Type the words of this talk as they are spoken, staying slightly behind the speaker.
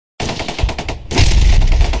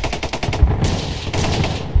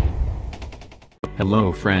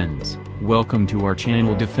Hello friends, welcome to our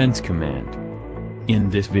channel Defense Command.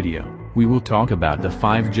 In this video, we will talk about the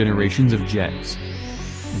 5 generations of jets.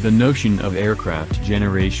 The notion of aircraft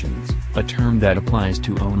generations, a term that applies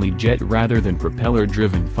to only jet rather than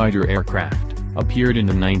propeller-driven fighter aircraft, appeared in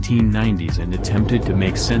the 1990s and attempted to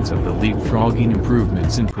make sense of the leapfrogging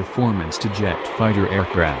improvements in performance to jet fighter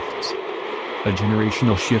aircrafts. A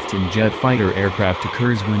generational shift in jet fighter aircraft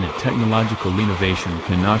occurs when a technological innovation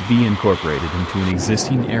cannot be incorporated into an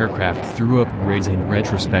existing aircraft through upgrades and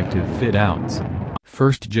retrospective fit-outs.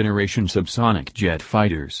 First-generation subsonic jet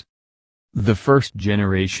fighters. The first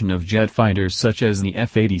generation of jet fighters such as the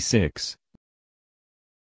F-86,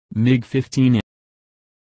 MiG-15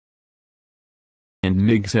 and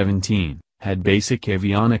MiG-17, had basic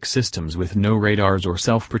avionics systems with no radars or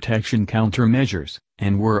self-protection countermeasures,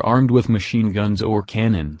 and were armed with machine guns or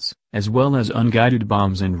cannons, as well as unguided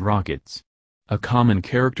bombs and rockets. A common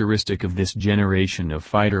characteristic of this generation of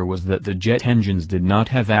fighter was that the jet engines did not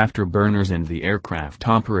have afterburners and the aircraft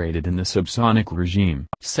operated in the subsonic regime.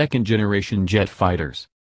 Second-generation jet fighters.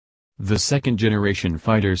 The second-generation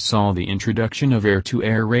fighters saw the introduction of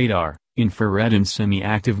air-to-air radar, infrared and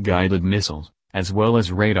semi-active guided missiles, as well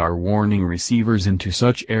as radar warning receivers into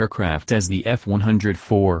such aircraft as the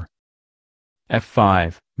F-104,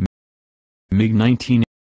 F-5, MiG-19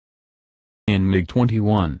 and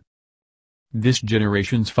MiG-21. This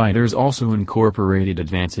generation's fighters also incorporated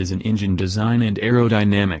advances in engine design and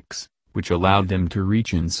aerodynamics, which allowed them to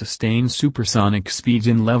reach and sustain supersonic speeds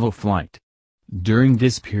in level flight. During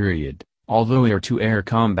this period, although air-to-air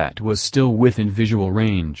combat was still within visual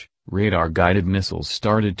range, radar-guided missiles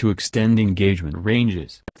started to extend engagement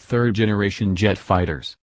ranges. Third-generation jet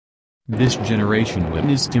fighters. This generation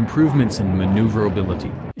witnessed improvements in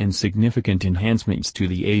maneuverability and significant enhancements to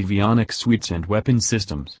the avionics suites and weapon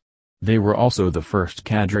systems. They were also the first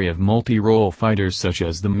cadre of multi-role fighters such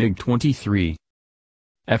as the MiG-23,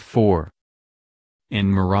 F-4, and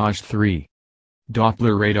Mirage 3.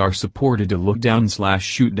 Doppler radar supported a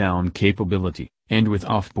look-down/shoot-down capability, and with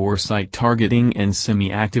off-bore sight targeting and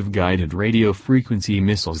semi-active guided radio frequency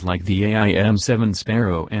missiles like the AIM-7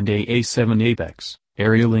 Sparrow and AA-7 Apex,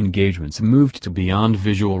 aerial engagements moved to beyond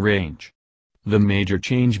visual range. The major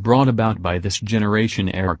change brought about by this generation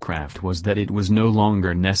aircraft was that it was no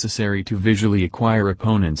longer necessary to visually acquire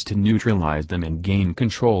opponents to neutralize them and gain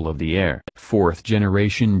control of the air.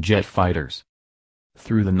 Fourth-generation jet fighters.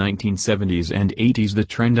 Through the 1970s and 80s the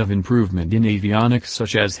trend of improvement in avionics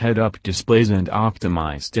such as head-up displays and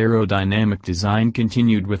optimized aerodynamic design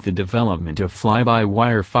continued with the development of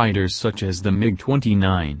fly-by-wire fighters such as the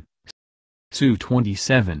MiG-29,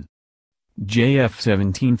 Su-27,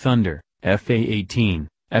 JF-17 Thunder, F-A-18,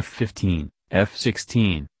 F-15,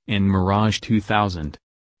 F-16, and Mirage 2000.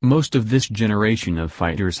 Most of this generation of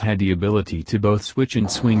fighters had the ability to both switch and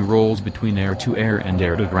swing roles between air-to-air and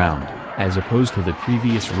air-to-ground, as opposed to the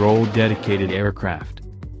previous role-dedicated aircraft.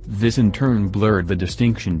 This in turn blurred the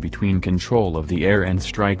distinction between control of the air and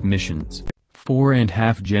strike missions.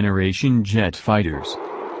 4.5-generation jet fighters.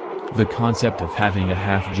 The concept of having a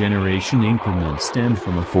half-generation increment stemmed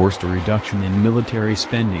from a forced reduction in military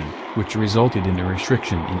spending, which resulted in a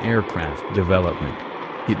restriction in aircraft development.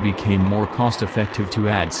 It became more cost-effective to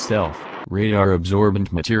add stealth,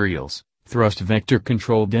 radar-absorbent materials,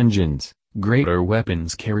 thrust-vector-controlled engines, greater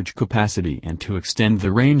weapons carriage capacity and to extend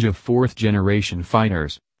the range of fourth-generation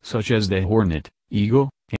fighters, such as the Hornet, Eagle,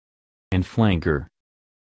 and Flanker.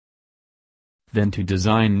 Then to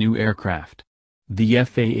design new aircraft. The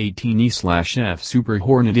F-A-18E/F Super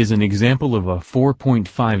Hornet is an example of a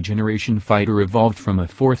 4.5-generation fighter evolved from a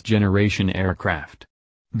 4th-generation aircraft.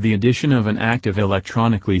 The addition of an active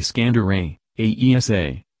electronically scanned array,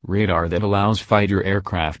 AESA, radar that allows fighter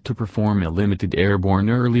aircraft to perform a limited airborne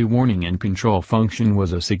early warning and control function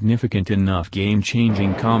was a significant enough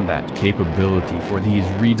game-changing combat capability for these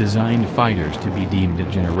redesigned fighters to be deemed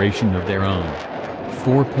a generation of their own.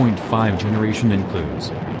 4.5 generation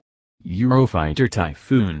includes Eurofighter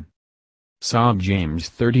Typhoon, Saab James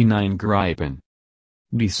 39 Gripen,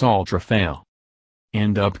 Dassault Rafale,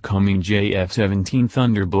 and upcoming JF-17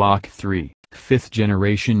 Thunder Block 3,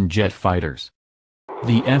 5th-generation jet fighters.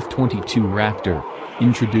 The F-22 Raptor,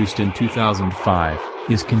 introduced in 2005,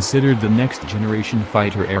 is considered the next-generation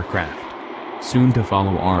fighter aircraft. Soon to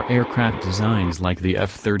follow are aircraft designs like the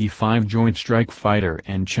F-35 Joint Strike Fighter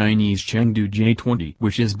and Chinese Chengdu J-20,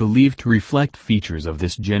 which is believed to reflect features of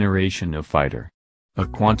this generation of fighter. A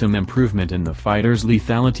quantum improvement in the fighter's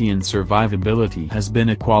lethality and survivability has been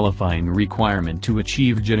a qualifying requirement to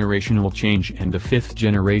achieve generational change, and the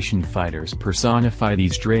 5th-generation fighters personify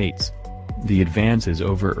these traits. The advances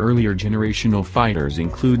over earlier generational fighters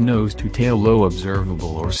include nose-to-tail low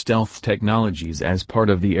observable or stealth technologies as part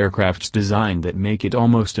of the aircraft's design that make it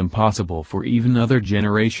almost impossible for even other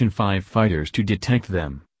Generation 5 fighters to detect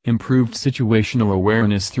them, improved situational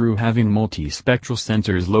awareness through having multispectral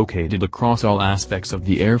sensors located across all aspects of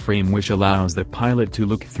the airframe, which allows the pilot to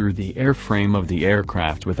look through the airframe of the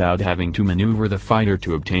aircraft without having to maneuver the fighter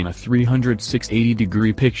to obtain a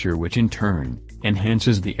 360-degree picture, which in turn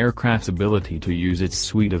enhances the aircraft's ability to use its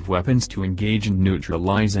suite of weapons to engage and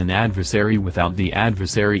neutralize an adversary without the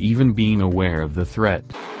adversary even being aware of the threat.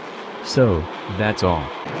 So, that's all.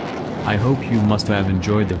 I hope you must have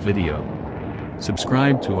enjoyed the video.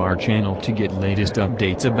 Subscribe to our channel to get latest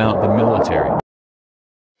updates about the military.